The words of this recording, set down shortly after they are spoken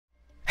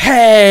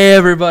Hey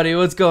everybody,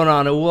 what's going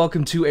on, and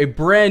welcome to a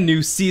brand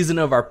new season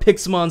of our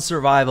Pixelmon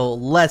Survival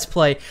Let's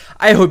Play.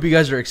 I hope you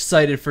guys are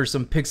excited for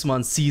some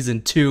Pixelmon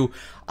Season 2.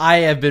 I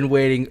have been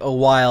waiting a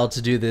while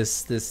to do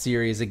this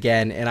series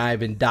again, and I have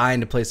been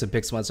dying to play some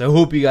Pixelmon, so I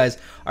hope you guys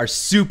are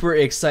super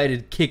excited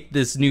to kick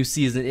this new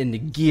season into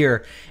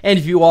gear. And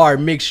if you are,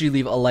 make sure you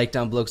leave a like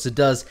down below because it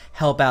does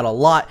help out a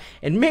lot.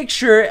 And make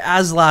sure,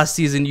 as last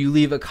season, you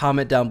leave a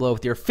comment down below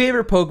with your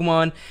favorite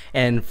Pokemon.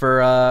 And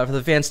for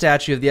the fan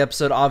statue of the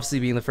episode, obviously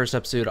being the first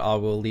episode, I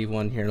will leave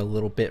one here in a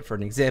little bit for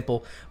an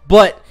example.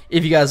 But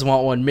if you guys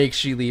want one, make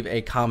sure you leave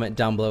a comment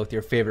down below with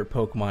your favorite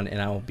Pokemon,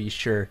 and I will be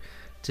sure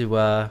to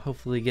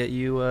hopefully get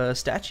you a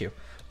statue.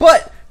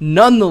 But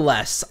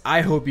nonetheless,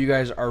 I hope you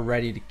guys are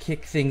ready to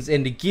kick things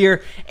into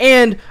gear.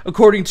 And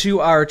according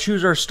to our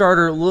Choose Our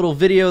Starter little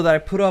video that I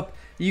put up,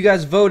 you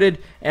guys voted,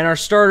 and our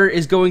starter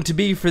is going to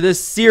be for this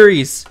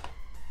series,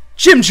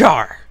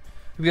 Chimchar.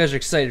 Hope you guys are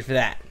excited for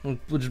that.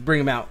 We'll just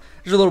bring him out.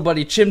 There's our little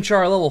buddy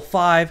Chimchar, level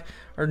 5,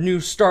 our new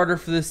starter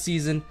for this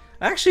season.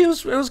 Actually, I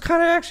was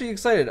kind of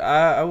excited.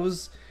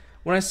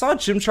 When I saw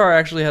Chimchar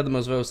actually had the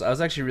most votes, I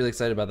was actually really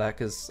excited about that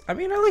because, I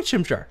mean, I like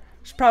Chimchar.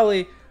 It's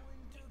probably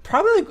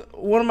like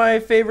one of my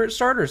favorite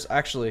starters,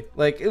 actually.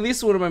 Like, at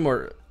least one of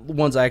my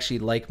ones I actually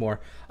like more.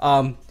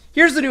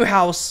 Here's the new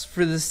house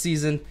for this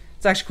season.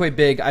 It's actually quite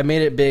big. I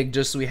made it big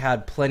just so we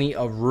had plenty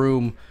of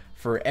room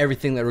for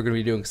everything that we're going to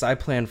be doing, because I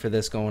planned for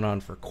this going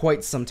on for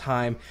quite some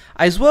time.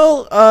 As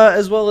well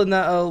in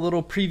that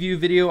little preview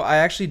video, I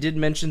actually did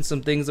mention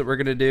some things that we're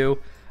going to do.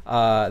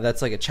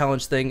 That's like a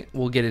challenge thing.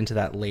 We'll get into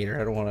that later.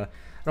 I don't want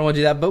to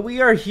do that. But we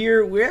are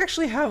here. We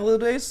actually have a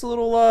nice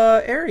little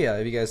area,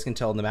 if you guys can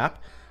tell on the map.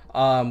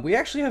 We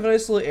actually have a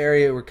nice little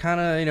area. We're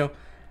kind of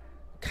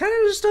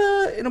just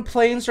in a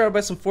plain surrounded by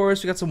some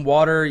forest. We got some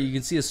water. You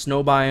can see a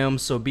snow biome.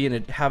 So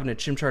having a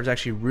Chimchar is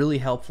actually really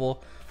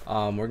helpful.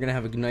 We're gonna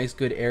have a nice,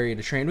 good area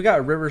to train. We got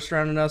a river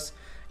surrounding us,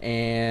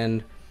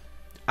 and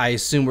I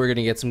assume we're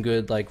gonna get some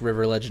good like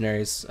river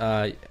legendaries.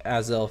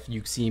 Azelf,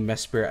 Uxie,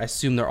 Mesprit. I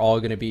assume they're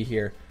all gonna be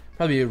here.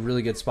 Probably a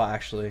really good spot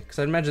actually, because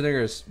I imagine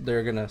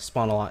they're gonna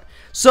spawn a lot.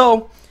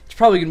 So it's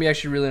probably gonna be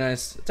actually really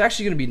nice. It's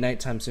actually gonna be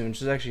nighttime soon,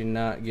 which is actually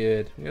not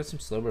good. We got some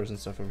slowbars and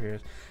stuff over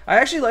here. I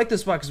actually like this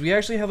spot because we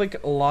actually have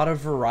like a lot of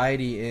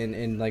variety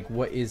in like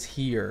what is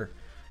here.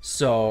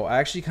 So I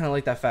actually kind of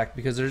like that fact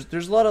because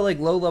there's a lot of like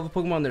low level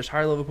Pokemon, there's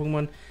higher level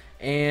Pokemon,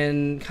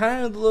 and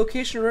kind of the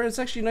location where it's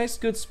actually a nice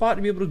good spot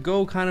to be able to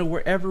go kind of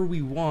wherever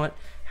we want.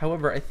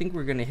 However, I think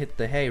we're gonna hit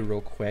the hay real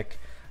quick.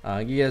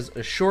 Give you guys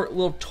a short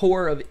little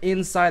tour of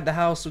inside the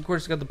house. Of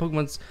course, we got the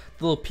Pokemon's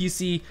the little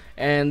PC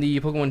and the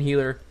Pokemon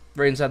healer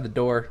right inside the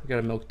door. We got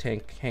a milk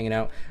tank hanging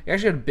out. We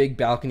actually got a big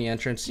balcony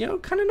entrance. You know,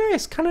 kind of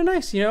nice.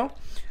 You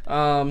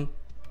know,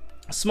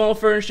 small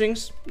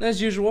furnishings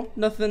as usual.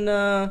 Nothing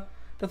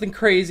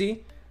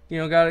crazy. You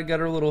know, got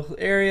our little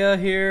area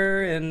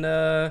here,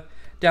 and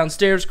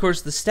downstairs, of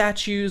course, the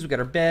statues. We got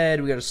our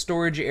bed. We got a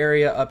storage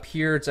area up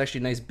here. It's actually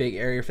a nice big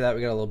area for that.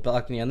 We got a little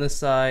balcony on this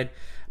side.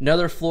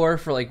 Another floor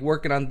for like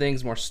working on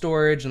things, more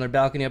storage, and their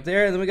balcony up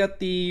there. And then we got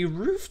the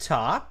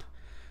rooftop,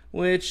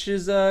 which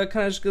is kind of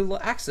just good little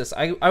access.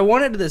 I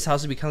wanted this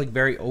house to be kind of like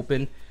very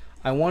open.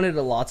 I wanted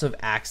lots of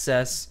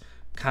access,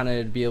 kind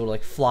of to be able to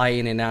like fly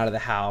in and out of the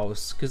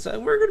house, because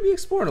we're going to be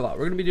exploring a lot.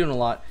 We're going to be doing a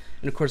lot.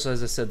 And of course,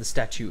 as I said, the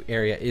statue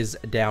area is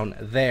down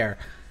there.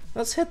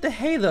 Let's hit the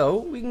hay though.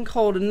 We can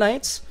call it a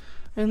night,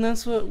 and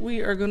that's what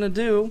we are going to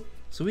do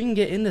so we can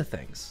get into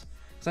things.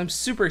 So I'm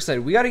super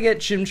excited. We got to get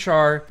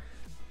Chimchar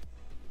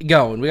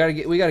going. We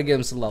gotta get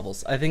him some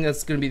levels. I think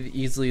that's gonna be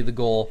easily the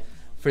goal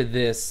for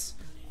this.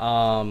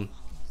 But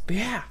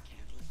yeah,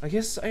 I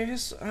guess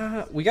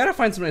we gotta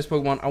find some nice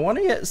Pokemon. I want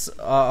to get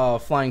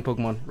flying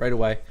Pokemon right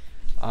away.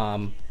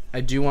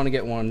 I do want to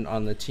get one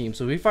on the team.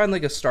 So if we find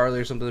like a Starly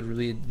or something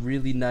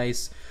really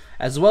nice,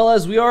 as well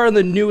as we are on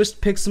the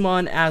newest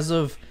Pixelmon as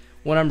of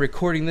when I'm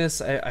recording this.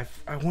 I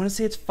want to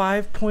say it's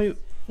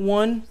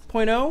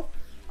 5.1.0.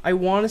 I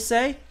want to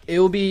say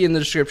it will be in the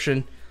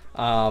description.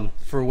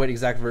 For what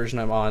exact version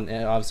I'm on,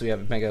 and obviously we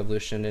have a Mega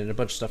Evolution and a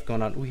bunch of stuff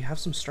going on. We have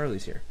some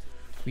Starlies here.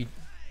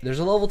 There's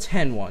a level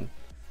 10 one.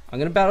 I'm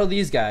gonna battle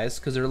these guys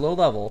because they're low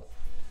level.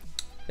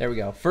 There we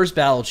go. First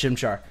battle,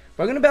 Chimchar.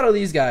 But I'm gonna battle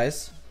these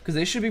guys because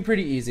they should be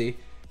pretty easy,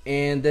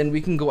 and then we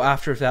can go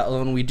after that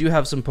alone. We do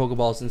have some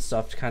Pokeballs and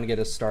stuff to kind of get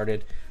us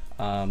started.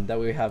 That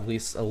way we have at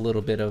least a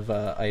little bit of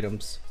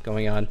items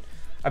going on.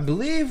 I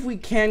believe we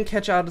can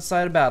catch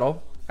outside of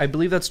battle. I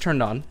believe that's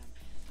turned on.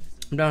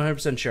 I'm not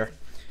 100% sure,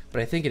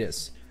 but I think it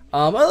is.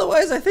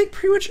 Otherwise, I think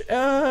pretty much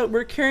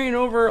we're carrying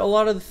over a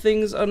lot of the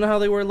things on how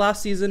they were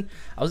last season.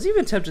 I was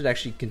even tempted to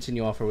actually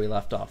continue off where we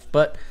left off,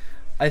 but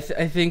I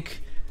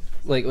think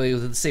like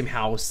with the same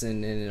house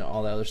and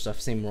all that other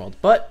stuff, same world.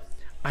 But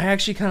I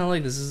actually kind of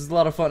like this. This is a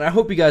lot of fun. I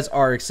hope you guys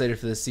are excited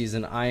for this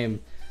season. I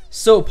am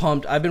so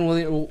pumped. I've been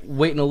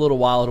waiting a little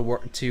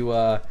while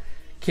to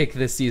kick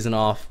this season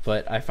off,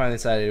 but I finally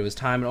decided it was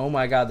time. And oh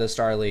my God, the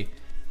Starly!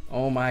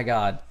 Oh my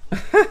God.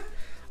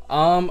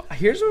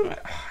 Here's what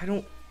I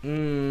don't.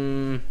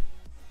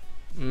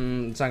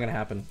 It's not gonna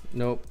happen.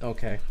 Nope.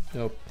 Okay.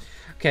 Nope.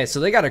 Okay, so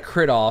they got a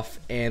crit off,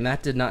 and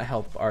that did not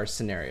help our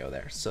scenario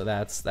there. So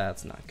that's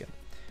not good.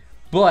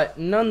 But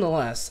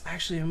nonetheless,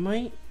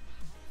 actually,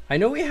 I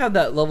know we have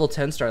that level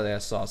 10 star that I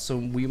saw, so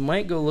we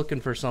might go looking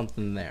for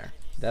something there.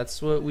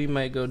 That's what we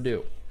might go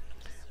do.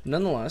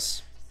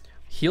 Nonetheless,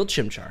 heal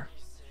Chimchar,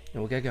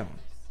 and we'll get going.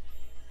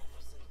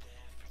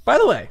 By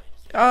the way,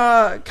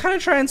 kind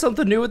of trying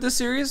something new with this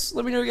series.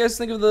 Let me know what you guys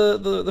think of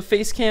the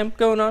face cam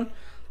going on.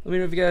 Let me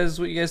know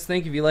what you guys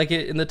think. If you like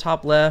it in the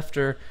top left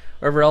or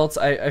wherever else.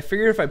 I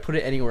figured if I put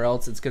it anywhere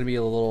else, it's gonna be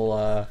a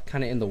little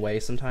kind of in the way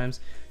sometimes.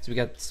 So we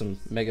got some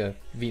Mega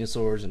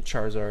Venusaurs and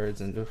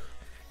Charizards, and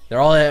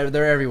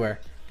they're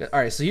everywhere. All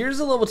right, so here's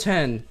a level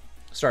 10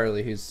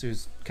 Starly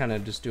who's kind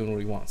of just doing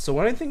what he wants. So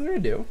what I think we're gonna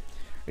do,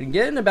 we're gonna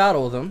get in a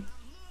battle with him,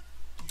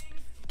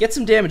 get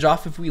some damage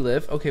off if we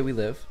live. Okay, we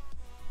live.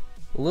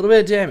 A little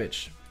bit of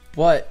damage,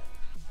 but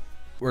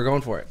we're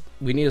going for it.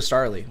 We need a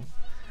Starly.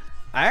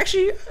 I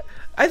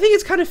think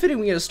it's kind of fitting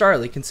we get a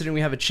Starly, considering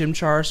we have a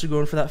Chimchar, so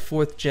going for that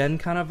 4th gen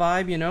kind of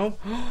vibe, you know?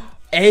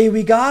 Hey,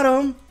 we got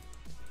him!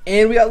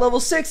 And we got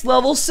level 6,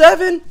 level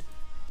 7!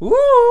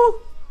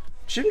 Woo!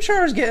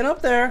 Chimchar's getting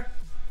up there.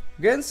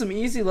 We're getting some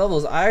easy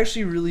levels. I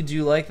actually really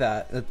do like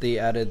that they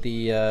added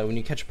the, when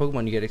you catch a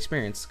Pokemon you get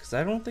experience, because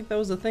I don't think that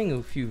was a thing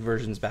a few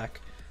versions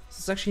back. So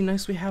it's actually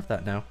nice we have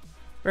that now.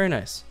 Very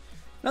nice.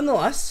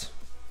 Nonetheless,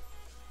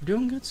 we're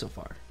doing good so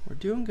far. We're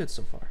doing good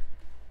so far,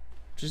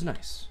 which is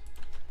nice.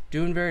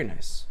 Doing very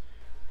nice.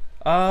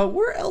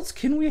 Where else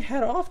can we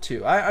head off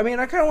to? I mean,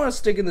 I kind of want to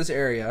stick in this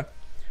area,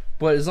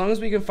 but as long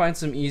as we can find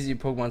some easy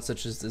Pokemon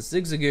such as this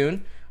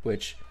Zigzagoon,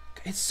 which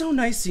it's so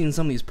nice seeing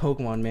some of these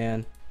Pokemon,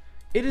 man.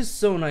 It is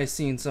so nice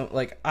seeing some,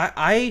 like,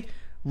 I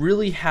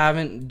really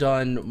haven't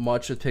done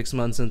much with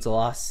Pixelmon since the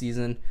last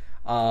season.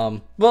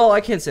 Well, I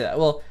can't say that.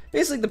 Well,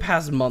 basically the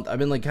past month I've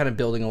been like kind of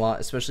building a lot,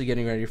 especially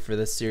getting ready for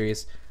this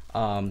series.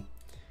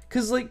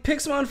 Cause like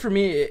Pixelmon for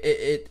me,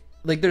 it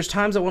like there's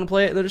times I want to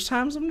play it, there's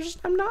times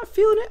I'm not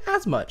feeling it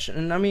as much.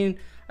 And I mean,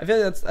 I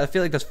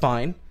feel like that's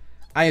fine.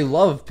 I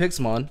love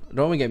Pixelmon.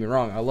 Don't get me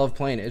wrong, I love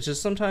playing it. It's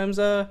just sometimes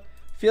I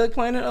feel like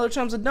playing it, other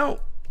times I don't.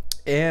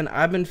 And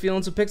I've been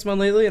feeling some Pixelmon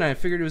lately, and I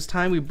figured it was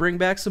time we bring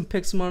back some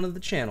Pixelmon to the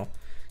channel,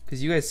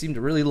 because you guys seem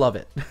to really love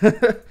it.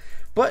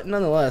 But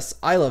nonetheless,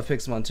 I love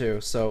Pixelmon too,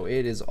 so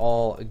it is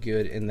all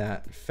good in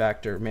that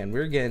factor. Man,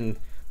 we're getting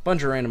a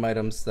bunch of random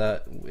items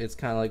that it's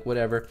kind of like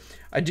whatever.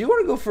 I do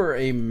want to go for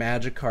a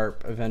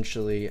Magikarp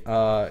eventually,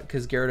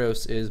 because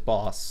Gyarados is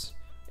boss,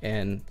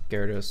 and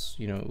Gyarados,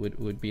 you know,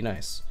 would be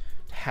nice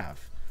to have.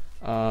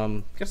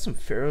 Got some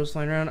Pharaohs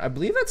flying around. I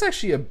believe that's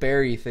actually a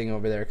berry thing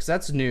over there, because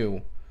that's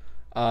new.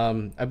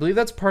 I believe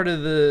that's part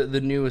of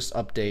the newest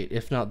update,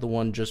 if not the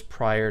one just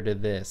prior to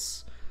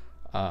this.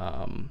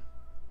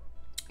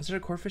 Is it a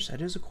Corphish?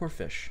 That is a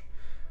Corphish.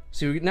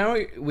 So now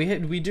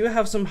we do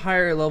have some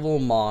higher level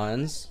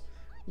Mons,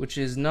 which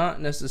is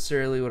not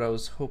necessarily what I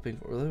was hoping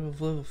for.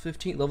 Level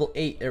 15, level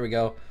 8. There we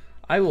go.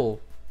 I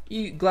will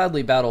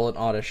gladly battle an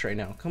Oddish right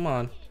now. Come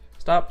on,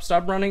 stop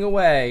running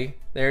away.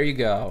 There you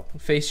go.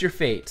 Face your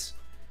fate,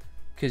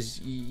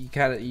 because you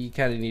kind of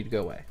need to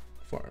go away.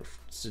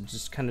 So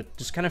just kind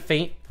of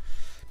faint.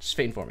 Just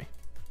faint for me.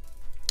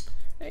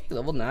 Hey,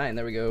 level 9.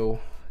 There we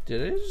go.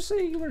 Did I just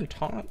say you learned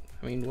Taunt?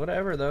 I mean,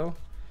 whatever though.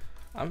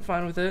 I'm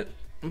fine with it.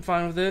 I'm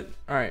fine with it.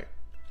 All right.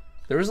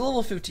 There was a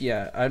level 50.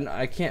 Yeah,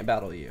 I can't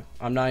battle you.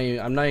 I'm not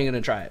even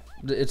gonna try it.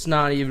 It's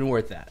not even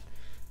worth that.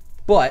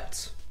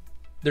 But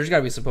there's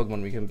gotta be some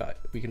Pokemon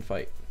we can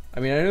fight.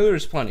 I mean, I know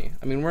there's plenty.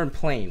 I mean, we're in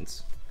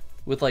plains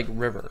with like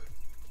river,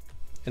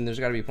 and there's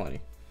gotta be plenty.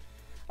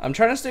 I'm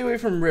trying to stay away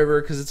from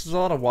river because it's a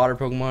lot of water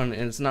Pokemon,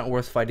 and it's not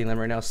worth fighting them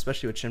right now,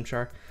 especially with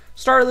Chimchar.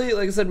 Starly,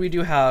 like I said, we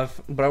do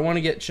have, but I want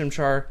to get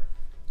Chimchar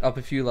up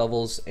a few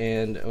levels,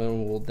 and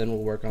then we'll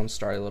work on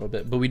Starly a little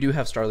bit. But we do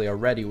have Starly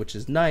already, which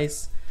is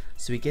nice.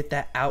 So we get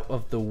that out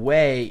of the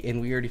way, and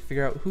we already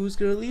figure out who's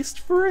gonna, at least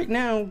for right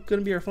now,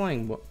 gonna be our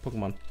flying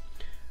Pokemon.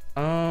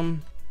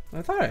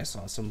 I thought I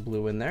saw some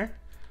blue in there.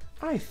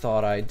 I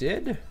thought I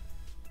did.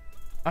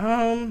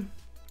 Come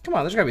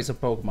on, there's gotta be some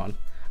Pokemon.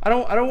 I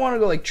don't want to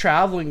go like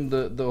traveling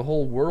the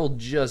whole world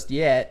just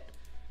yet.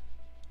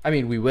 I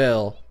mean, we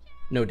will,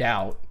 no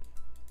doubt.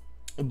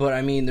 But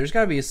I mean, there's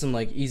gotta be some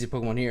like easy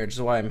Pokemon here, which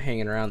is why I'm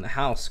hanging around the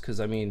house, because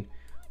I mean,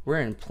 we're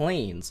in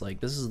plains.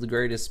 Like, this is the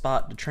greatest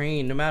spot to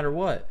train no matter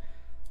what.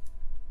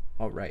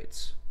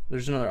 Alright,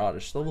 there's another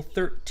Oddish. Level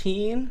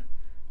 13.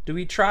 Do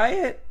we try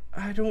it?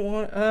 I don't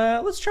want,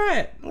 let's try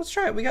it. Let's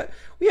try it.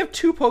 We have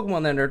 2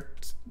 Pokemon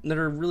that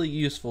are really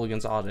useful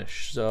against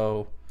Oddish.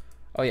 So,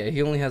 oh yeah,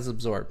 he only has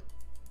Absorb.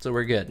 So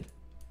we're good.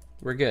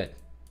 We're good.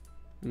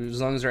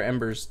 As long as our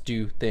embers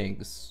do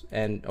things.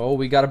 And oh,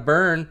 we got a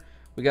burn.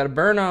 We got a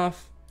burn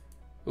off.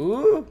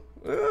 Ooh,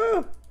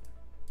 ooh.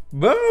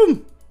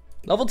 Boom.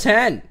 Level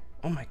 10.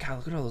 Oh my god,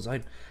 look at all those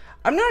items.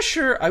 I'm not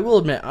sure, I will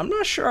admit, I'm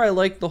not sure I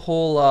like the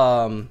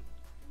whole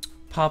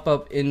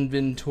pop-up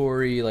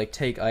inventory, like,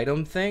 take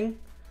item thing.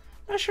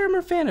 Not sure I'm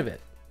a fan of it.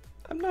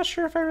 I'm not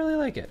sure if I really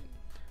like it.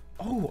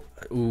 Oh,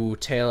 ooh,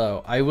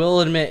 Tailo. I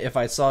will admit, if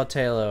I saw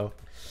Tailo,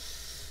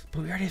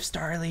 But we already have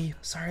Starly.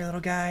 Sorry,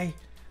 little guy.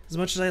 As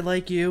much as I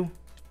like you.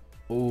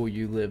 Oh,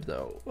 you lived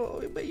though.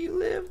 Oh, but you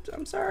lived.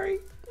 I'm sorry.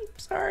 I'm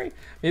sorry.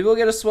 Maybe we'll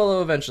get a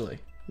Swallow eventually.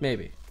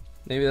 Maybe.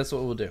 Maybe that's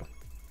what we'll do.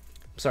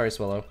 I'm sorry,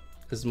 Swallow.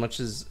 As much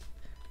as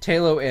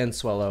Talo and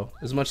Swallow,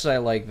 as much as I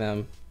like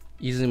them,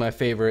 easily my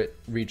favorite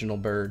regional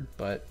bird,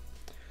 but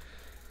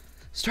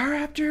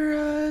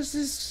Staraptor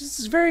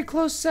is very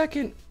close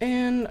second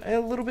and a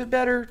little bit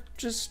better.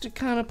 Just to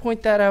kind of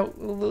point that out,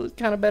 a little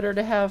kind of better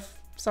to have.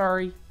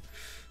 Sorry,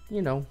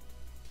 you know.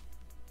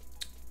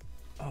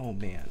 Oh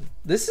man,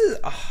 this is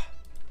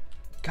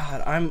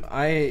God.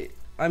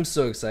 I'm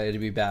so excited to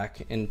be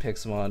back in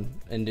Pixelmon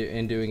and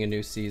doing a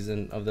new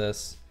season of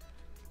this.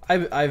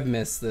 I've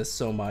missed this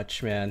so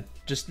much, man.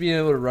 Just being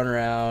able to run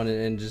around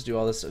and just do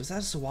all this stuff. Is that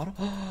a Sawaddle?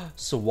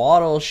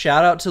 Sawaddle.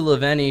 Shout out to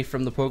Leveni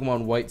from the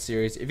Pokemon White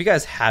series. If you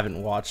guys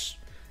haven't watched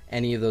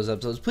any of those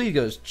episodes,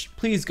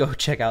 please go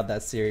check out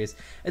that series.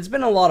 It's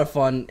been a lot of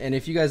fun, and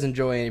if you guys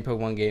enjoy any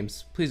Pokemon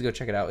games, please go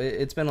check it out.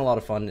 It's been a lot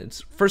of fun.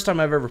 It's the first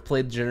time I've ever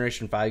played the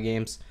Generation 5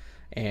 games,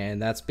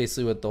 and that's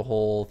basically what the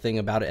whole thing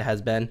about it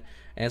has been.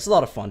 And it's a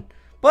lot of fun.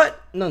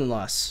 But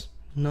nonetheless,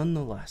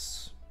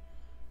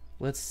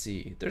 let's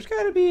see. There's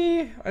got to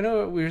be, I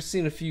know we've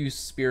seen a few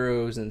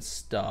Spearows and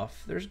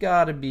stuff. There's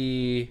got to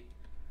be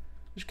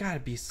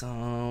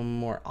some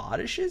more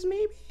Oddishes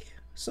maybe?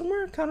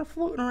 Somewhere kind of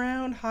floating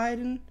around,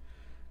 hiding.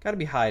 Got to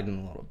be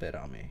hiding a little bit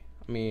on me.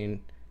 I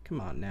mean, come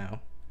on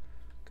now.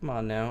 Come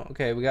on now.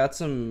 Okay, we got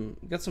some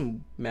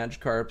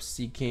Magikarps,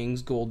 Sea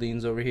Kings,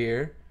 Goldines over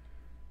here.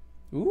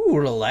 Ooh,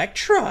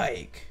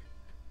 Electrike.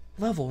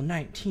 Level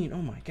 19.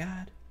 Oh my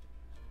god.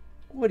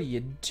 What are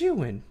you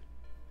doing?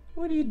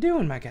 What are you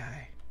doing, my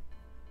guy?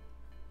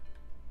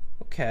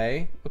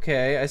 Okay,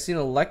 I see an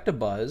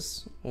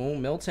Electabuzz. Oh,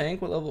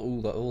 Miltank, what level?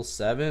 Ooh, level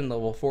 7,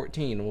 level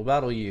 14. We'll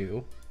battle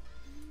you.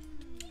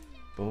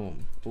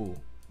 Boom.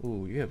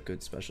 Ooh, you have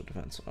good special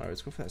defense. Alright,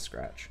 let's go for that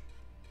scratch.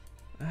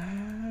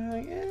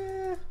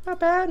 Yeah, not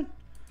bad.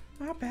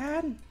 Not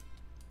bad.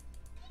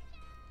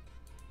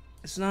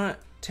 It's not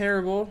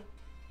terrible.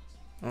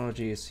 Oh,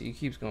 jeez, he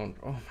keeps going.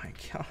 Oh my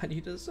god, he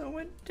does so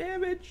much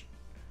damage.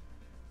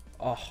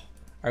 Oh.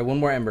 Alright, one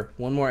more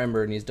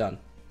Ember, and he's done.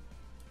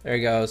 There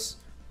he goes.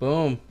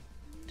 Boom.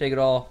 Take it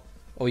all.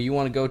 Oh, you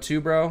want to go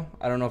too, bro?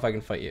 I don't know if I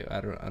can fight you.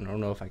 I don't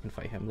know if I can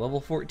fight him. Level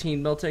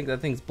 14 Miltank,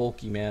 that thing's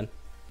bulky, man.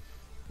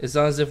 It's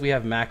not as if we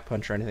have Mach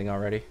Punch or anything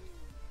already.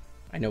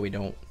 I know we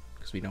don't,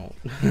 because we don't.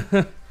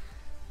 It'd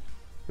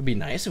be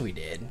nice if we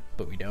did,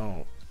 but we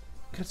don't.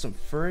 Got some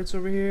Furrets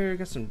over here.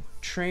 Got some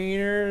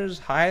trainers.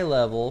 High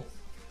level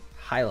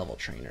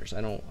trainers. I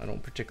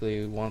don't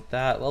particularly want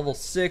that. Level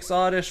 6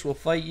 Oddish will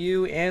fight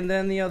you, and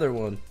then the other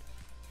one.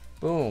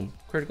 Boom.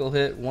 Critical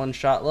hit, one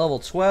shot. Level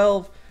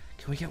 12.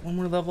 Can we get one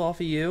more level off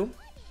of you?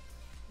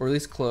 Or at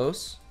least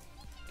close?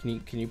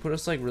 Can you put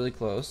us like really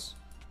close?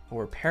 Oh,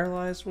 we're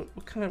paralyzed?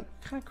 What kind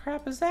of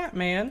crap is that,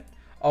 man?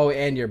 Oh,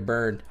 and you're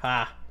burned.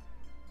 Ha.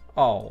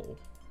 Oh.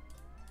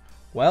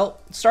 Well,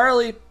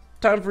 Starly,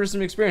 time for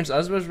some experience. I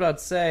was about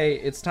to say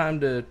it's time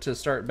to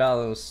start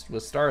battling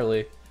with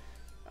Starly.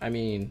 I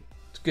mean,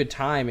 it's good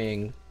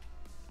timing.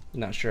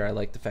 Not sure I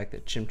like the fact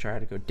that Chimchar had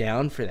to go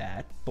down for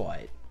that,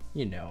 but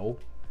you know,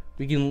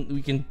 we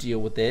can deal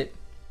with it.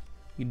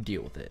 We can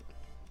deal with it.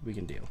 We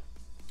can deal.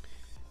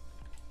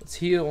 Let's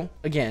heal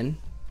again,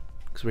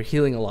 because we're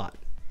healing a lot.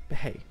 But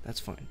hey, that's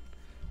fine.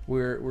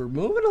 We're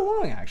moving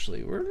along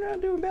actually. We're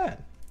not doing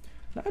bad.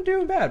 Not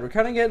doing bad. We're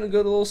kind of getting a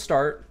good little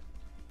start.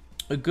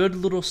 A good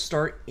little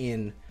start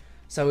in.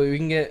 So that way we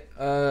can get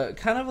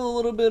kind of a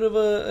little bit of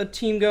a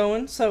team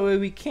going. So that way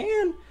we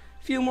can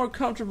feel more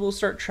comfortable,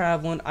 start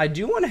traveling. I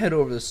do want to head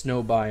over to the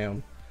snow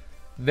biome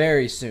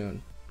very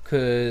soon,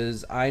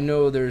 because I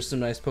know there's some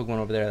nice Pokemon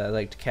over there that I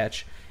like to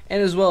catch.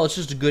 And as well, it's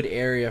just a good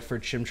area for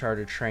Chimchar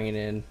to train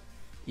in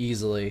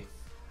easily.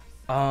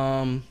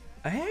 I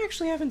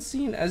actually haven't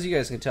seen, as you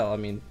guys can tell, I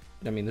mean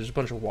there's a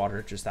bunch of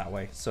water just that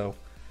way. So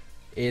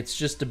it's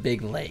just a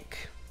big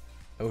lake.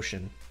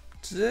 Ocean.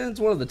 It's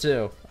one of the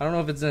two. I don't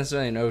know if it's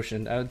necessarily an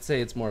ocean. I would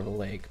say it's more of a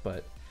lake,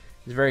 but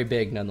it's very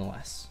big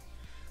nonetheless.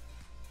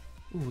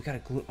 Ooh, we got a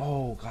glue.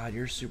 Oh god,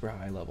 you're super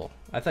high level.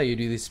 I thought you'd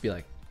do these to be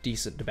like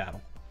decent to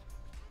battle.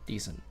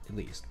 Decent at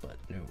least, but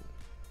no.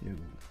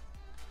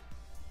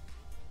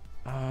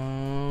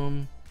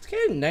 It's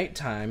getting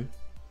nighttime.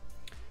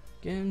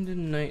 Getting to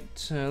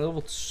night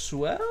level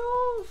 12.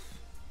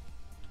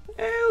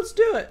 Yeah, let's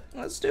do it.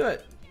 Let's do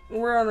it.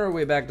 We're on our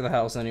way back to the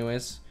house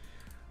anyways.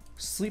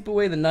 Sleep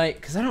away the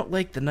night, because I don't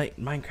like the night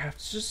in Minecraft.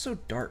 It's just so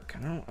dark.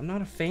 I'm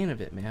not a fan of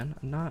it, man.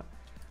 I'm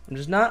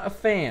just not a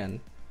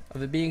fan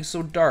of it being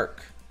so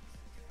dark.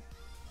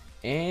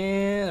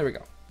 And there we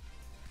go.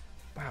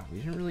 Wow, we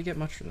didn't really get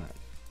much from that.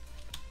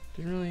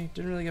 Didn't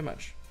really get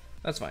much.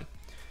 That's fine.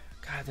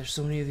 God, there's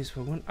so many of these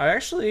Pokemon.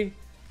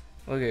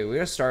 Okay, we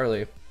got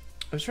Starly.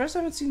 I'm surprised I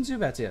haven't seen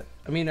Zubats yet.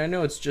 I mean, I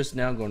know it's just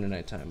now going to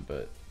nighttime,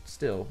 but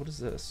still, what is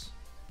this?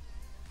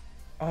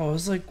 Oh, I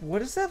was like,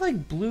 what is that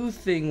like blue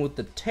thing with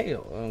the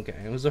tail? Okay,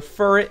 it was a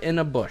furret in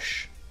a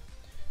bush.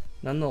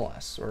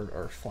 nonetheless,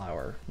 or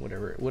flower,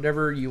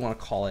 whatever you want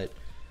to call it.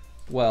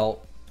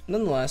 Well,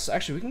 nonetheless,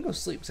 actually, we can go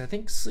sleep, because I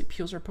think sleep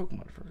heals our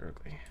Pokemon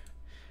perfectly.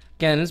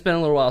 Again, it's been a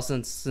little while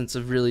since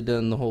I've really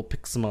done the whole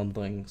Pixelmon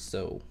thing,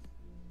 so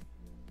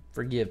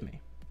forgive me.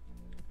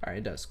 Alright,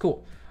 it does.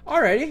 Cool.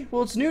 Alrighty,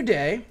 well, it's a new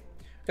day.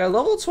 Got a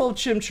level 12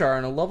 Chimchar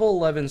and a level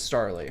 11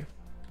 Starly.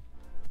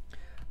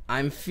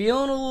 I'm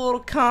feeling a little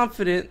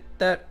confident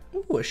that...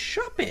 Ooh, a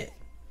Shuppet.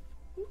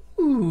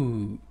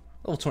 Ooh.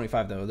 Level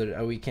 25,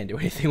 though. We can't do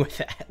anything with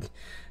that.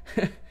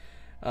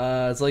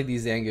 It's like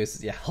these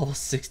Zangooses. Yeah, level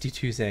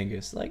 62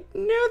 Zangoose. Like,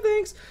 no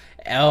thanks.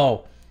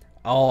 Oh,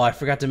 I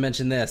forgot to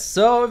mention this.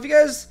 So, if you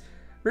guys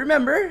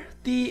remember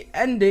the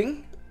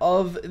ending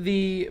of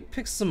the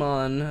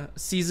Pixelmon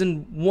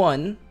Season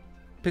 1,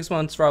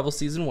 Pixelmon Survival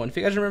Season 1, if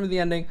you guys remember the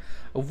ending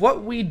of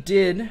what we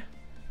did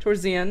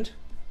towards the end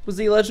was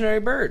the legendary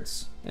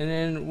birds. And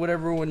then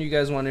whatever one you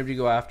guys wanted to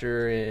go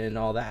after and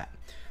all that.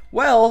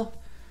 Well,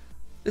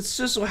 it's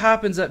just what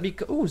happens that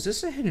because... Ooh, is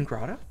this a hidden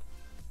grotto?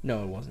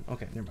 No, it wasn't.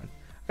 Okay, never mind.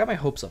 I got my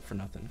hopes up for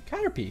nothing.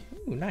 Caterpie.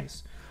 Ooh,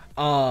 nice.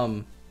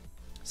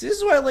 See, this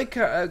is why I like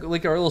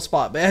our little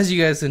spot. But as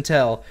you guys can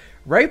tell,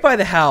 right by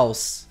the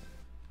house,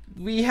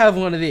 we have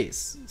one of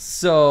these.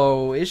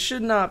 So it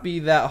should not be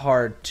that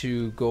hard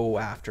to go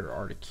after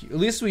Articuno. At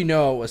least we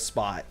know a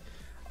spot.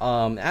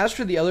 As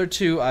for the other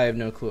two, I have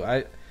no clue.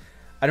 I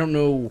don't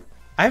know.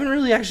 I haven't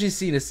really actually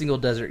seen a single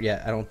desert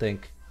yet, I don't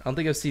think. I don't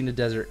think I've seen a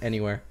desert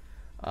anywhere.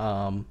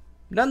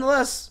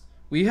 Nonetheless,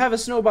 we have a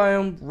snow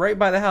biome right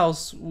by the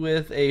house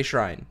with a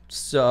shrine.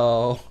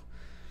 So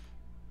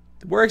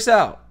it works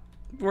out.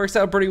 It works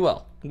out pretty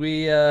well.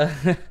 We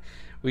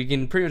we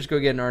can pretty much go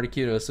get an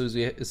Articuno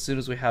as soon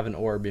as we have an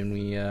orb and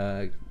we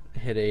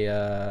hit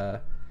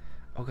a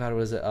oh god,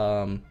 what is it?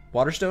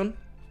 Waterstone?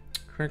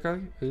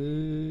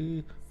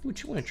 Ooh,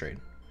 what you want to trade?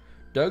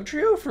 Doug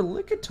Trio for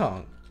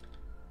Lickitung.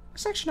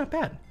 It's actually not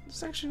bad.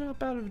 It's actually not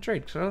bad of a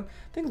trade. So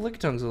I think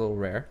Lickitung's a little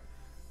rare.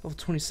 Level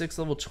 26,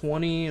 level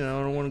 20, and I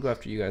don't want to go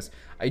after you guys.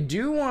 I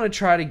do want to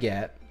try to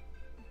get...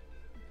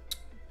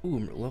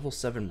 Ooh, level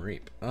 7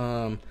 Reap.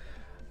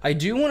 I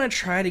do want to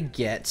try to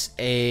get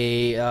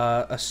a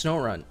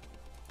Snorunt,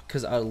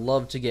 because I'd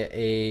love to get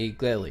a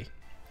Glalie.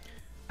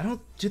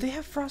 Do they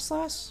have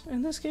Frostlass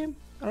in this game?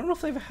 I don't know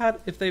if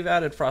they've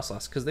added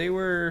Frostlass, because they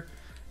were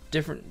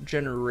different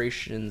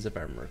generations, if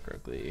I remember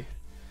correctly.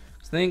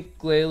 So I think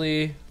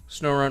Glalie,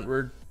 Snorunt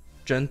were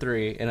Gen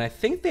 3, and I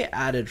think they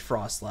added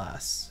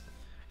Frostlass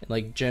in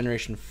like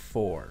Generation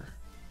 4.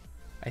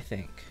 I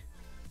think.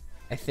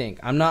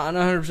 I'm not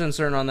 100%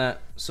 certain on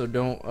that, so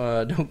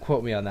don't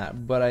quote me on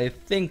that, but I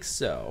think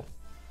so.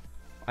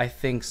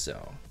 Is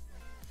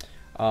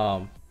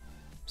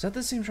that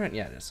the same shrine?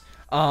 Yeah, it is.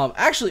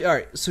 Actually, all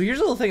right. So here's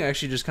a little thing I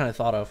actually just kind of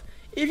thought of.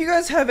 If you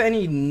guys have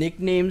any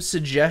nickname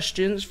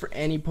suggestions for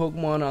any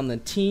Pokemon on the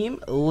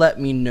team, let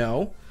me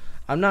know.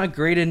 I'm not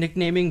great at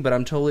nicknaming, but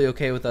I'm totally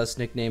okay with us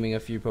nicknaming a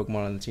few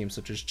Pokemon on the team,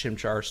 such as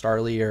Chimchar,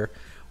 Starly, or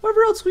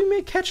whatever else we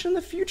may catch in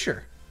the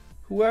future.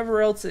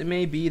 Whoever else it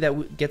may be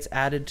that gets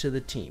added to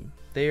the team,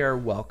 they are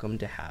welcome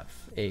to have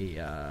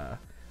a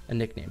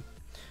nickname.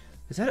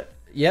 Is that it?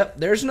 Yep,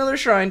 there's another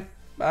shrine.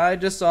 I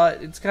just saw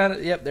it. It's kind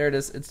of, yep, there it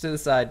is. It's to the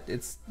side.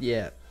 It's,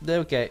 yeah,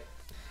 okay.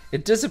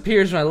 It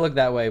disappears when I look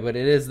that way, but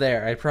it is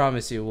there. I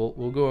promise you.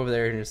 We'll go over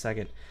there in a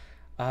second.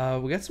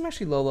 We got some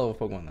actually low level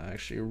Pokemon that are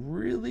actually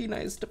really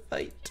nice to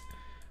fight.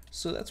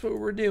 So that's what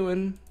we're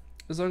doing,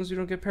 as long as we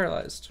don't get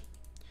paralyzed.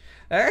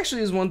 That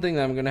actually is one thing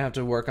that I'm gonna have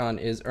to work on,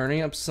 is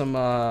earning up some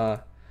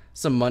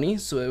money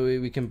so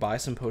that we can buy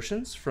some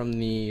potions from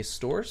the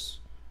stores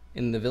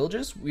in the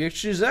villages.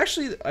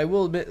 I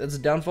will admit that's a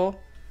downfall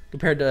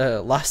compared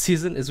to last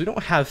season, is we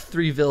don't have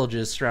 3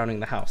 villages surrounding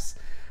the house.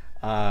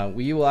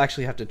 We will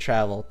actually have to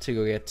travel to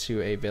go get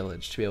to a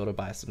village to be able to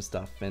buy some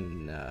stuff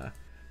and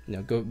you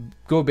know,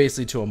 go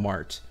basically to a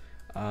mart.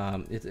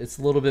 It's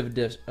a little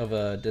bit of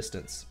a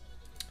distance.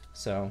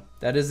 So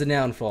that is the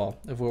downfall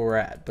of where we're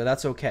at, but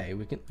that's okay.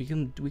 We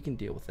can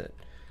deal with it.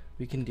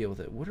 We can deal with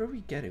it. What are we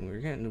getting? We're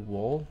getting a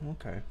wool.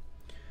 Okay.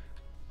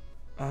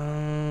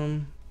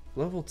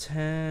 Level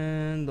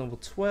 10, level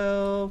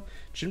 12.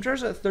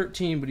 Chimchar's at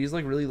 13, but he's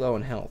like really low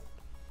in health.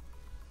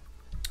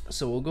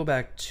 So we'll go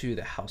back to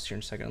the house here in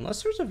a second,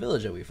 unless there's a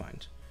village that we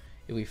find.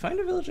 If we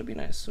find a village, that'd be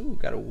nice. Ooh,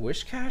 got a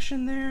wish cache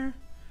in there.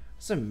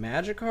 Some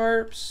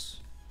Magikarps.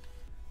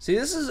 See,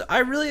 I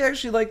really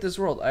actually like this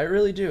world. I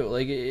really do.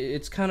 Like,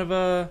 it's kind of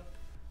I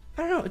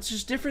don't know, it's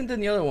just different than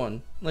the other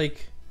one.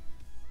 Like,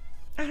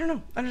 I don't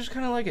know. I just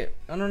kind of like it.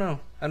 I don't know.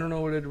 I don't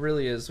know what it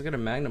really is. We got a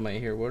Magnemite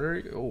here. What are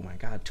you? Oh my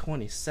god,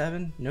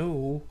 27?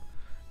 No.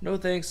 No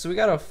thanks. So we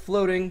got a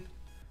floating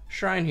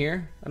shrine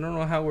here. I don't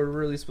know how we're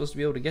really supposed to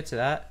be able to get to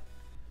that.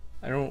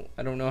 I don't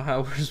know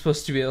how we're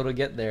supposed to be able to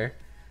get there.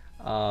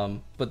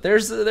 But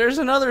there's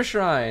another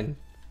shrine.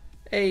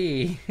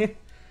 Hey.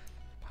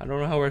 I don't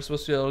know how we're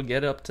supposed to be able to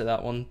get up to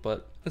that one,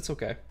 but it's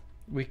okay.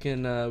 We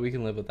can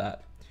live with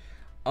that.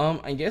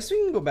 I guess we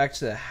can go back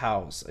to the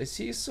house. I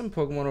see some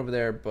Pokemon over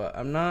there, but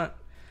I'm not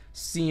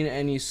seeing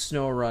any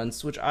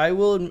Snowrunts, which I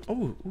will.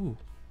 Ooh,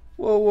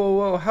 Whoa, whoa,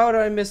 whoa. How did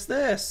I miss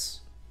this?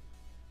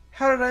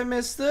 How did I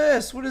miss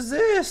this? What is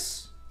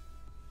this?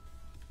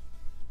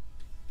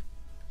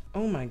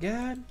 Oh my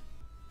god.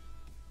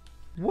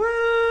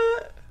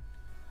 What?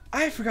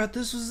 I forgot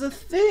this was a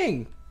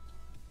thing.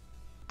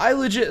 I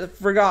legit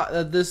forgot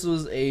that this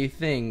was a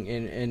thing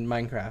in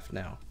Minecraft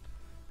now.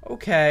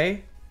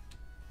 Okay.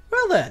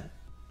 Well then.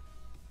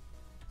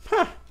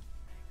 Huh.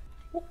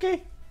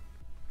 Okay.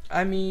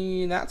 I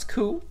mean, that's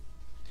cool.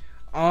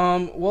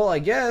 Well, I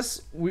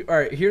guess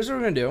alright, here's what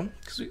we're gonna do,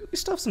 because we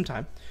still have some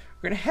time.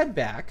 We're gonna head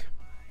back.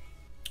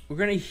 We're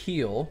gonna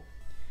heal.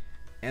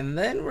 And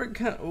then we're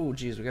gonna, oh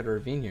geez, we got a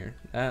ravine here.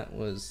 That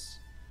was,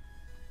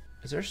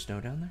 is there snow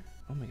down there?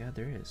 Oh my god,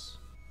 there is.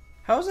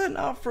 How is that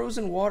not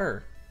frozen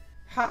water?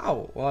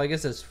 How? Well, I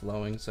guess it's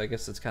flowing, so I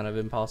guess it's kind of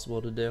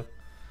impossible to do.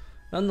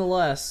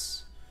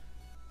 Nonetheless,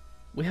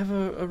 we have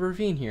a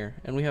ravine here,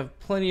 and we have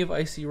plenty of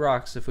icy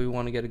rocks if we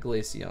want to get a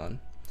Glaceon.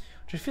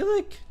 Which I feel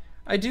like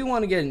I do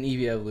want to get an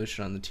Eevee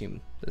evolution on the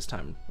team this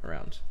time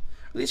around.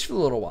 At least for a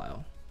little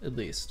while, at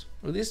least.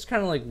 Or at least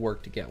kind of like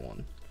work to get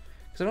one.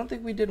 Because I don't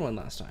think we did one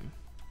last time.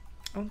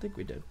 I don't think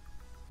we did.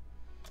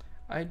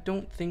 I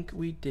don't think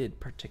we did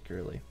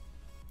particularly.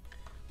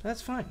 But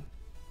that's fine.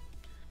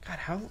 God,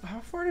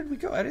 how far did we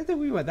go? I didn't think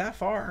we went that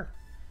far.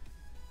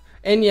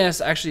 And yes,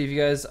 actually, if you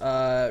guys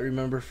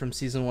remember from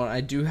season 1,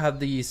 I do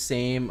have the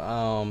same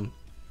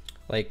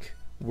like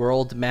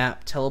world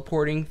map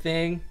teleporting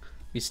thing.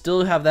 We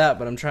still have that,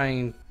 but I'm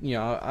trying, you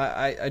know,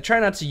 I try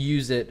not to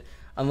use it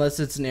unless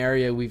it's an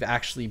area we've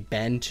actually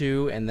been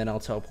to, and then I'll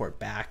teleport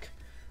back.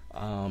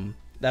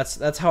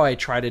 That's how I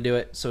try to do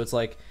it. So it's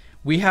like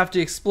we have to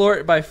explore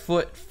it by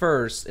foot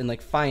first and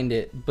like find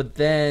it, but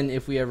then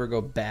if we ever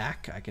go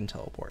back, I can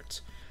teleport.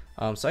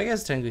 So I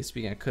guess technically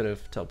speaking, I could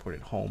have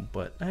teleported home,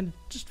 but I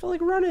just felt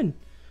like running.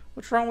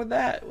 What's wrong with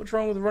that? What's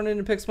wrong with running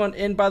in Pixelmon?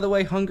 And by the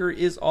way, hunger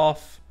is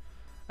off.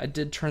 I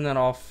did turn that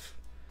off.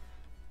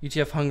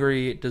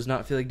 UTFHungry does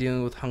not feel like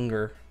dealing with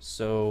hunger,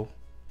 so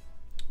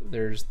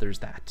there's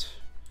that.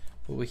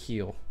 We will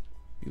heal.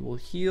 We will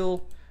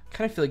heal.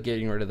 Kind of feel like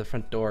getting rid of the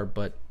front door,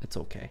 but it's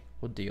okay.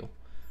 We'll deal.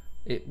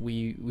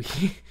 We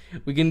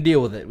can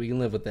deal with it. We can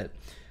live with it.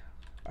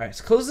 All right, let's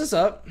close this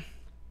up.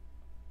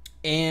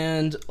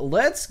 And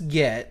let's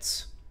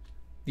get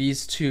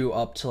these two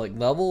up to like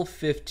level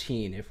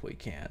 15 if we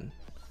can.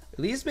 At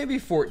least maybe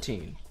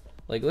 14.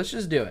 Like, let's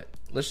just do it.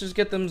 Let's just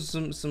get them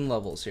some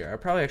levels here. I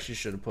probably actually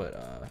should have put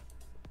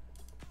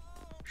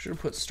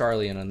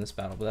Starlian on this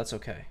battle, but that's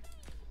okay.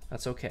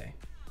 That's okay.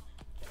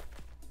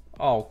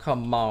 Oh,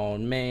 come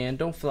on, man.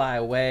 Don't fly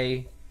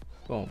away.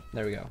 Boom.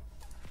 There we go.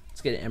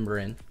 Let's get an Ember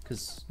in,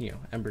 because, you know,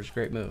 Ember's a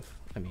great move.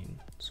 I mean,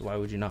 so why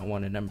would you not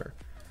want an Ember?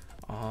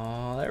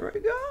 Oh, there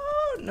we go.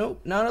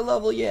 Nope, not a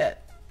level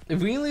yet.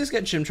 If we can at least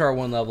get Chimchar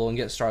 1 level and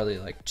get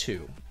Starly like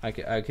 2, I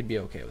could be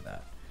okay with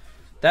that.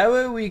 That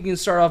way we can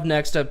start off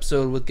next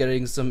episode with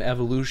getting some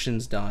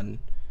evolutions done,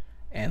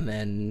 and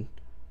then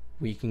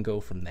we can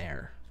go from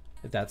there.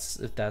 If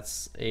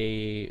that's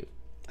a,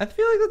 I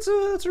feel like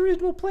that's a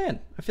reasonable plan.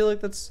 I feel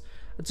like that's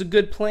a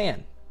good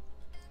plan.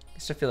 At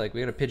least I feel like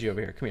we got a Pidgey over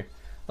here. Come here,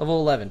 level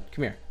 11.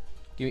 Come here,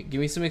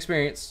 give me some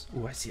experience.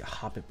 Ooh, I see a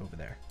Hoppip over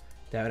there.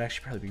 That would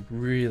actually probably be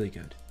really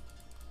good.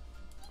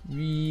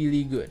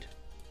 Really good.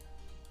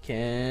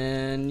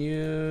 Can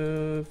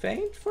you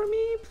faint for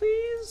me,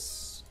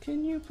 please?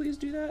 Can you please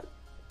do that?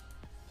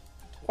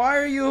 Why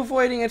are you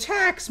avoiding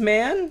attacks,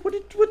 man? What?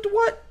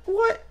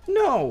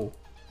 No.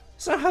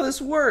 That's not how this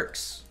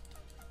works.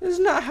 This is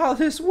not how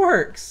this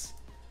works.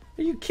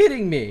 Are you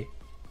kidding me?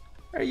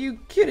 Are you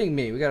kidding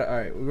me?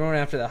 Alright, we're going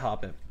after that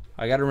Hoppip.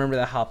 I gotta remember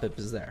that Hoppip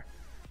is there.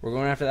 We're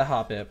going after that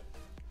Hoppip,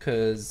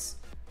 because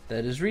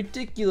that is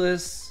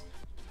ridiculous.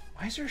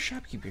 Why is there a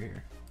shopkeeper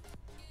here?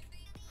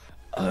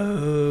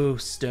 Oh,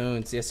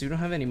 stones. Yes, we don't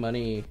have any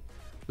money.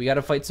 We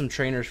gotta fight some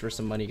trainers for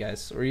some money,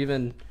 guys. Or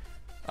even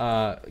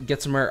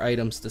get some rare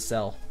items to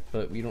sell.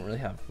 But we don't really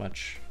have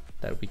much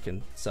that we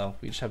can sell.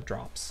 We just have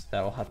drops that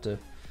I'll have to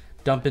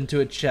dump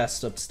into a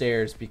chest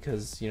upstairs,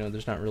 because, you know,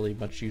 there's not really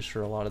much use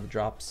for a lot of the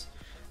drops.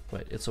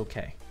 But it's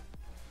okay.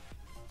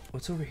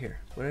 What's over here?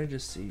 What did I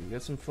just see? We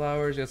got some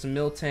flowers, we got some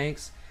mill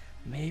tanks.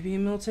 Maybe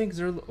mill tanks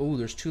are, oh,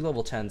 there's 2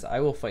 level 10s.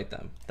 I will fight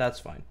them. That's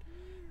fine.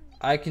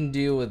 I can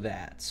deal with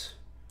that.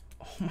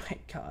 Oh my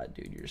god,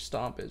 dude, your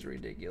stomp is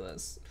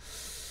ridiculous.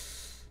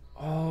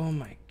 Oh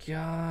my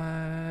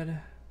god.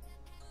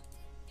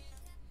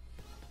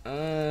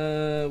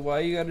 Why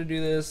you gotta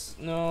do this?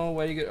 No,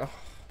 why you gotta, oh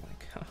my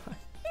god.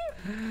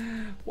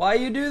 Why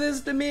you do this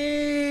to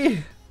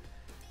me?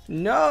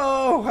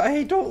 No,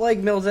 I don't like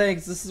mill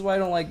tanks. This is why I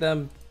don't like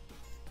them.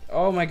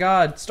 Oh my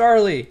god,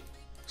 Starly!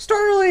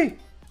 Starly!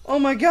 Oh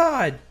my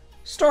god!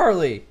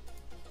 Starly!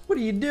 What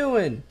are you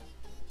doing?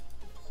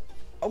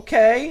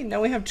 Okay,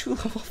 now we have 2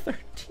 level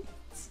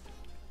 13s.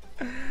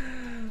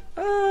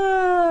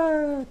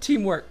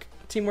 Teamwork.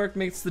 Teamwork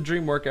makes the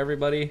dream work,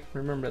 everybody.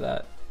 Remember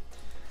that.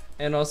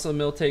 And also,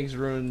 mill tanks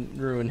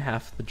ruin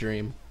half the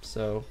dream,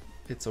 so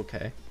it's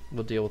okay.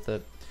 We'll deal with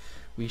it.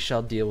 We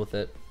shall deal with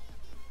it.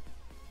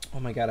 Oh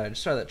my god, I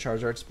just saw that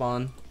Charizard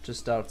spawn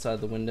just outside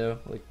the window.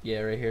 Like, yeah,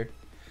 right here.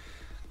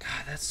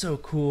 God, that's so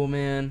cool,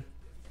 man.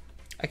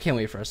 I can't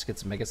wait for us to get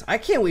some megas. I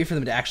can't wait for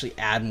them to actually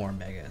add more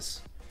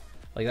megas.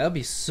 Like, that would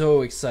be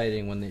so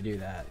exciting when they do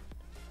that.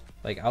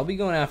 Like, I'll be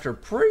going after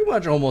pretty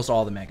much almost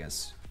all the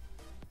megas.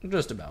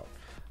 Just about.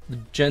 The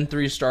Gen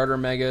 3 starter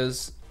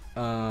megas,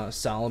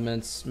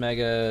 Salamence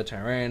mega,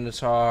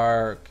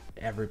 Tyranitar,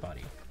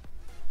 everybody.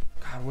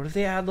 God, what if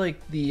they add,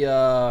 like,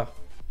 the,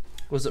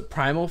 was it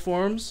primal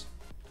forms?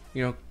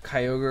 You know,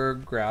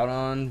 Kyogre,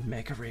 Groudon,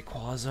 Mega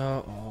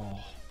Rayquaza. Oh,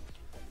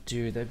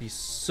 dude, that'd be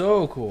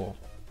so cool.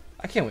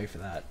 I can't wait for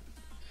that.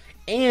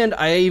 And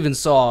I even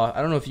saw,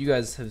 I don't know if you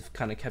guys have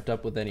kind of kept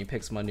up with any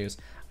Pixelmon news.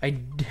 I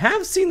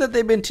have seen that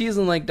they've been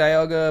teasing like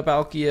Dialga,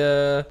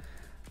 Palkia,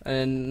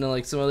 and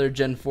like some other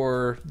Gen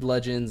 4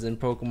 legends and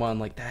Pokemon.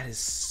 Like, that is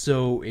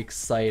so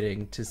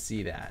exciting to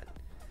see that.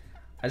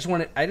 I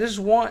just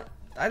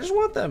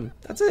want them.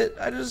 That's it.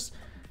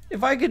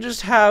 If I could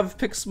just have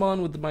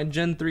Pixelmon with my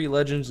Gen 3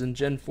 legends and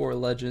Gen 4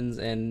 legends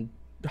and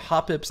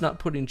Hoppip's not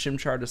putting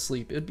Chimchar to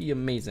sleep, it'd be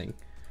amazing.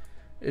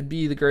 It'd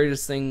be the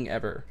greatest thing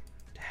ever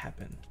to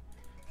happen.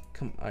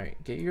 Come, all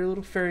right, get your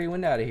little fairy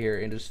wind out of here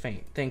and just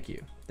faint. Thank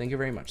you. Thank you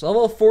very much.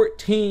 Level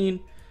 14.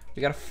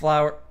 We got a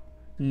flower.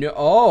 No.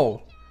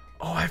 Oh,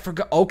 I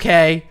forgot.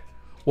 Okay.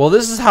 Well,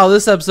 this is how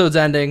this episode's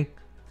ending.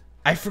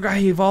 I forgot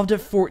he evolved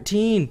at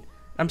 14.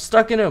 I'm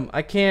stuck in him.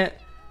 I can't.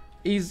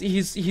 He's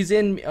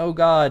in me. Oh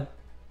God.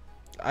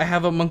 I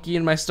have a monkey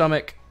in my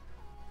stomach.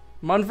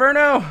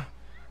 Monferno!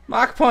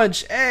 Mach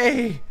Punch!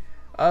 Hey!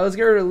 Let's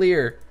get rid of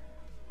Leer.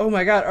 Oh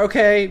my god,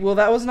 okay. Well,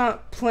 that was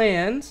not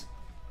planned.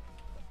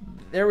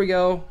 There we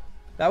go.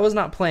 That was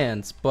not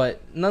planned,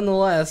 but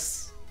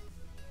nonetheless,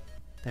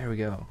 there we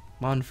go.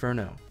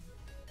 Monferno.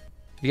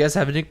 If you guys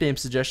have nickname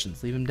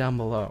suggestions, leave them down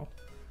below.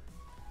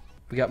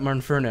 We got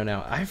Monferno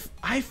now.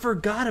 I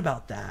forgot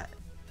about that.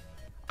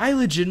 I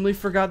legitimately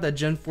forgot that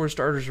Gen 4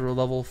 starters were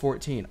level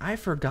 14. I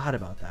forgot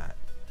about that.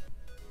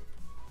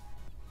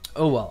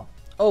 Oh well.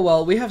 Oh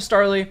well, we have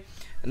Starly,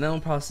 and that'll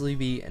possibly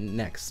be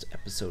next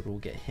episode. We'll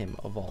get him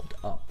evolved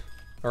up.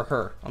 Or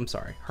her. I'm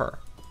sorry, her.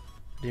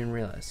 Didn't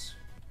realize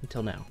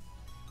until now.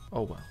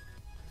 Oh well.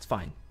 It's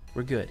fine.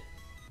 We're good.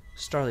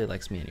 Starly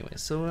likes me anyway,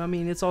 so I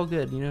mean, it's all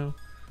good, you know?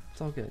 It's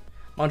all good.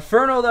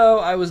 Monferno, though,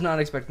 I was not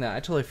expecting that. I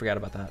totally forgot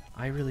about that.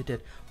 I really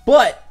did.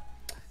 But,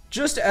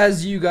 just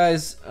as you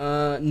guys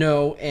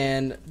know,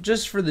 and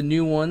just for the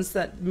new ones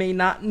that may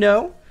not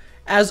know,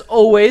 as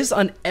always,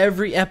 on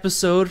every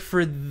episode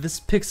for this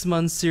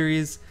Pixelmon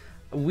series,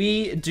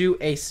 we do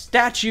a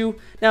statue.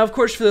 Now, of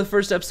course, for the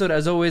first episode,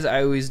 as always,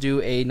 I always do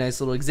a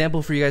nice little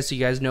example for you guys so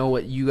you guys know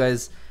what you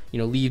guys,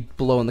 leave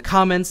below in the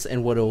comments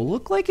and what it will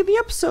look like in the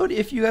episode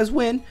if you guys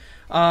win.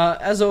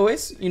 As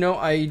always,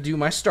 I do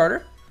my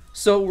starter.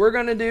 So we're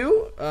going to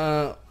do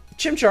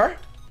Chimchar,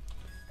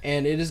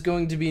 and it is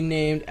going to be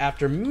named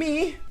after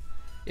me.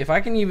 If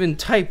I can even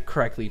type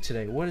correctly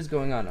today, what is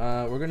going on?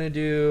 We're going to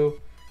do...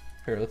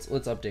 Here, let's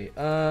update.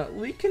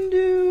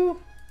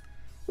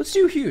 Let's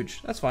do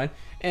huge. That's fine.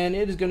 And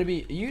it is going to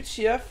be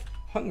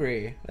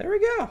UTFHungry. There we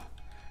go.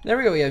 There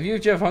we go. We have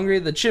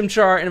UTFHungry, the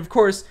Chimchar, and of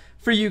course,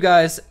 for you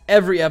guys,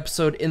 every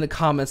episode in the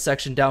comments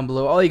section down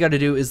below, all you got to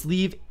do is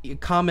leave a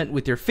comment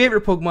with your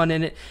favorite Pokemon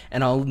in it,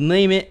 and I'll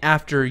name it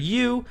after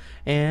you,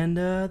 and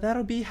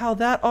that'll be how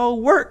that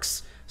all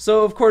works.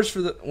 So, of course,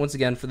 once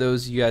again, for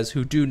those of you guys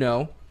who do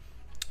know,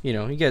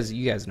 you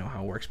guys know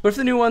how it works. But for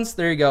the new ones,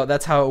 there you go.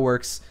 That's how it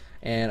works.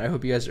 And I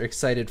hope you guys are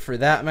excited for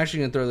that. I'm actually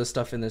gonna throw this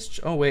stuff in this.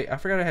 Oh wait, I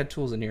forgot I had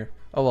tools in here.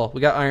 Oh well, we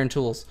got iron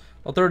tools.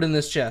 I'll throw it in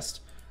this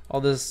chest.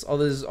 All these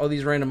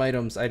random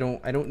items. I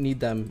don't need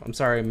them. I'm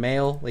sorry,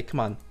 mail. Like,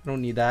 come on, I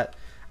don't need that.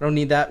 I don't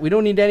need that. We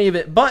don't need any of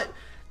it. But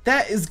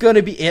that is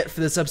gonna be it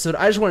for this episode.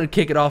 I just wanted to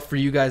kick it off for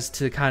you guys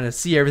to kind of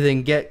see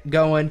everything get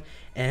going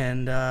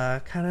and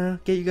kind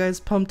of get you guys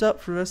pumped up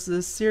for the rest of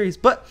this series.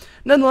 But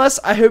nonetheless,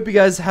 I hope you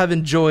guys have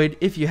enjoyed.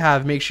 If you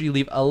have, make sure you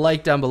leave a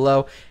like down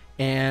below.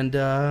 And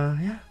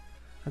yeah.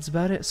 That's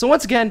about it. So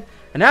once again,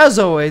 and as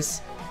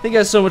always, thank you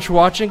guys so much for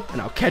watching, and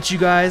I'll catch you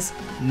guys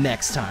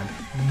next time.